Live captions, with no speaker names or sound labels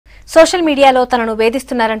Social మీడియాలో తనను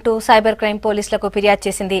వేధిస్తున్నారంటూ cyber crime పోలీసులకు ఫిర్యాదు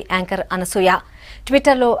చేసింది యాంకర్ అనసూయ.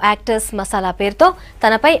 ట్విట్టర్లో యాక్టర్స్ మసాలా పేరుతో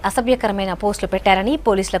తనపై అసభ్యకరమైన పోస్టులు పెట్టారని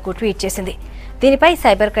పోలీసులకు ట్వీట్ చేసింది. దీనిపై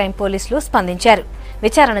సైబర్ క్రైమ్ పోలీసులు స్పందించారు.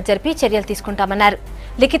 విచారణ జరిపి చర్యలు తీసుకుంటామన్నారు.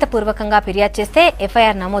 లిఖితపూర్వకంగా ఫిర్యాదు చేస్తే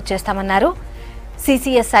ఎఫ్ఐఆర్ నమోదు చేస్తామన్నారు.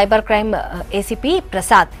 CCS cyber crime ACP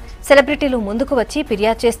Prasad సెలబ్రిటీలు ముందుకు వచ్చి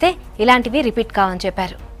ఫిర్యాదు చేస్తే ఇలాంటివి రిపీట్ కావని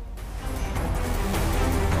చెప్పారు.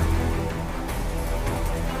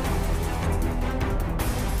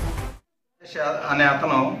 అనే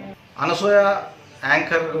అతను అనసూయ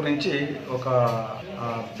యాంకర్ గురించి ఒక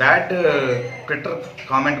బ్యాడ్ ట్విట్టర్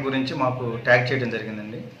కామెంట్ గురించి మాకు ట్యాగ్ చేయడం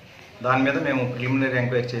జరిగిందండి. దాని మీద మేము ప్రిలిమినరీ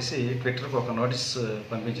ఎంక్వైరీ చేసి ట్విట్టర్కి ఒక నోటీస్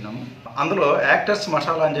పంపించినాము. అందులో యాక్టర్స్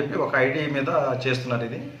మసాలా అని చెప్పి ఒక ఐడి మీద చేస్తున్నారు.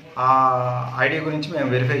 ఇది ఆ ఐడి గురించి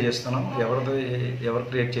మేము వెరిఫై చేస్తున్నాం, ఎవరు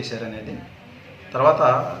క్రియేట్ చేశారనేది. తర్వాత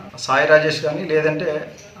సాయి రాజేష్ కానీ లేదంటే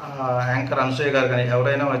యాంకర్ అనసూయ గారు కానీ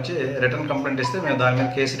ఎవరైనా వచ్చి రిటర్న్ కంప్లైంట్ ఇస్తే మేము దాని మీద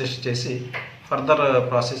కేసు రిజిస్టర్ చేసి ఫర్దర్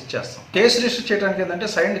ప్రాసెస్ చేస్తాం. కేసు రిజిస్టర్ చేయడానికి ఏంటంటే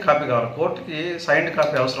సైన్డ్ కాపీ కావాలి, కోర్టుకి సైన్డ్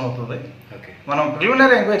కాపీ అవసరం అవుతుంది. మనం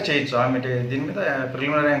ప్రిలిమినరీ ఎంక్వైరీ చేయొచ్చు, ఆమె దీని మీద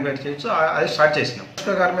ప్రిలిమినరీ ఎంక్వైరీ చేయొచ్చు. అది స్టార్ట్ చేసినాం.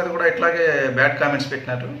 గారి మీద కూడా ఇట్లాగే బ్యాడ్ కామెంట్స్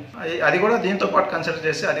పెట్టినట్టు అది కూడా దీంతో పాటు కన్సిడర్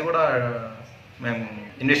చేసి అది కూడా మేము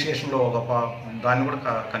ఇన్వెస్టిగేషన్లో దాన్ని కూడా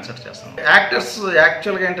కన్సిడర్ చేస్తాం. యాక్టర్స్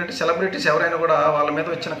యాక్చువల్గా ఏంటంటే సెలబ్రిటీస్ ఎవరైనా కూడా వాళ్ళ మీద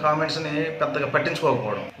వచ్చిన కామెంట్స్ని పెద్దగా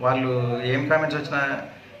పట్టించుకోకపోవడం. వాళ్ళు ఏం కామెంట్స్ వచ్చినా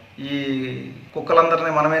ఈ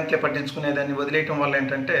కుక్కలందరినీ మనమేంటే పట్టించుకునేదాన్ని వదిలేయటం వల్ల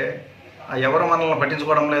ఏంటంటే ఎవరు మనల్ని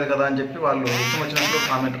పట్టించుకోవడం లేదు కదా అని చెప్పి వాళ్ళు ఇష్టం వచ్చినట్లు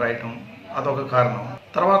కామెంట్ రాయటం, అదొక కారణం.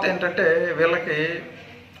 తర్వాత ఏంటంటే వీళ్ళకి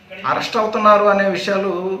అరెస్ట్ అవుతున్నారు అనే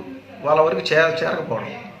విషయాలు వాళ్ళ వరకు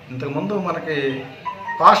చేరకపోవడం. ఇంతకుముందు మనకి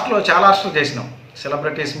పాస్ట్లో చాలా అరెస్టులు చేసినాం.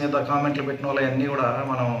 సెలబ్రిటీస్ మీద కామెంట్లు పెట్టిన వాళ్ళు అన్నీ కూడా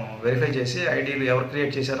మనం వెరిఫై చేసి ఐడీలు ఎవరు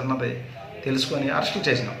క్రియేట్ చేశారన్నది తెలుసుకొని అరెస్టులు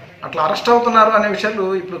చేసినాం. అట్లా అరెస్ట్ అవుతున్నారు అనే విషయాలు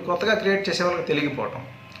ఇప్పుడు కొత్తగా క్రియేట్ చేసే వాళ్ళకి తెలియకపోవటం.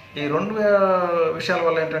 ఈ రెండు విషయాల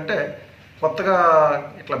వల్ల ఏంటంటే కొత్తగా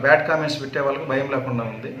ఇట్లా బ్యాడ్ కామెంట్స్ పెట్టే వాళ్ళకి భయం లేకుండా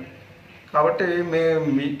ఉంది. కాబట్టి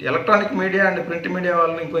electronic media and print media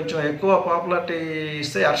వాళ్ళు ఇంకొంచెం ఎక్కువ పాపులారిటీ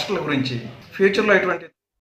ఇస్తే అరెస్టుల గురించి ఫ్యూచర్లో ఎటువంటి